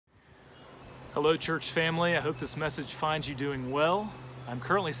Hello, church family. I hope this message finds you doing well. I'm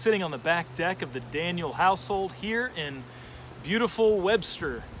currently sitting on the back deck of the Daniel household here in beautiful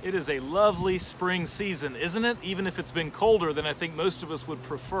Webster. It is a lovely spring season, isn't it? Even if it's been colder than I think most of us would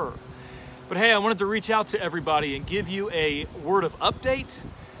prefer. But hey, I wanted to reach out to everybody and give you a word of update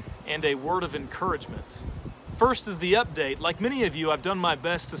and a word of encouragement. First is the update. Like many of you, I've done my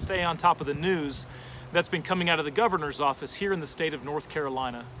best to stay on top of the news that's been coming out of the governor's office here in the state of North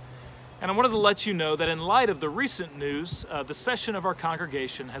Carolina. And I wanted to let you know that in light of the recent news, the session of our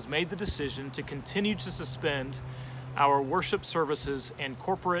congregation has made the decision to continue to suspend our worship services and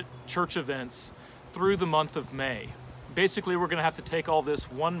corporate church events through the month of May. Basically, we're going to have to take all this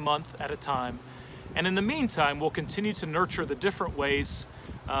 1 month at a time. And in the meantime, we'll continue to nurture the different ways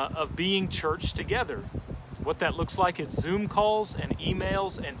of being church together. What that looks like is Zoom calls and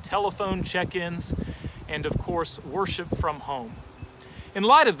emails and telephone check-ins and, of course, worship from home. In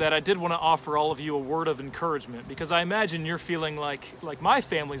light of that, I did want to offer all of you a word of encouragement, because I imagine you're feeling like my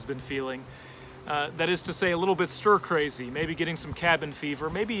family's been feeling, that is to say a little bit stir-crazy, maybe getting some cabin fever,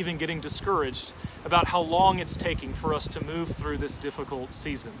 maybe even getting discouraged about how long it's taking for us to move through this difficult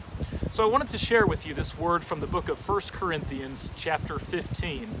season. So I wanted to share with you this word from the book of 1 Corinthians chapter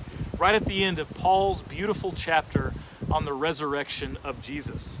 15, right at the end of Paul's beautiful chapter on the resurrection of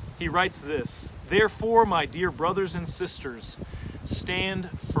Jesus. He writes this: "Therefore, my dear brothers and sisters, stand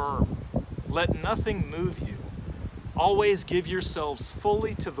firm. Let nothing move you. Always give yourselves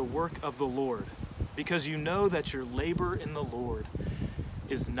fully to the work of the Lord, because you know that your labor in the Lord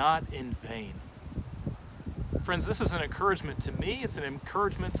is not in vain." Friends, this is an encouragement to me. It's an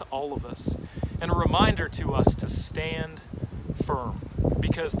encouragement to all of us, and a reminder to us to stand firm,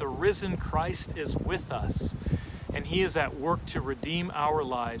 because the risen Christ is with us, and he is at work to redeem our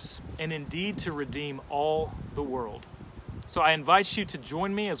lives, and indeed to redeem all the world. So I invite you to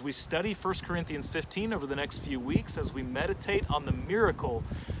join me as we study 1 Corinthians 15 over the next few weeks, as we meditate on the miracle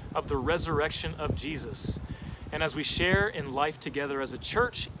of the resurrection of Jesus, and as we share in life together as a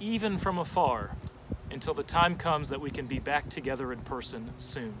church, even from afar, until the time comes that we can be back together in person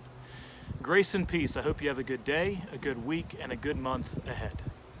soon. Grace and peace. I hope you have a good day, a good week, and a good month ahead.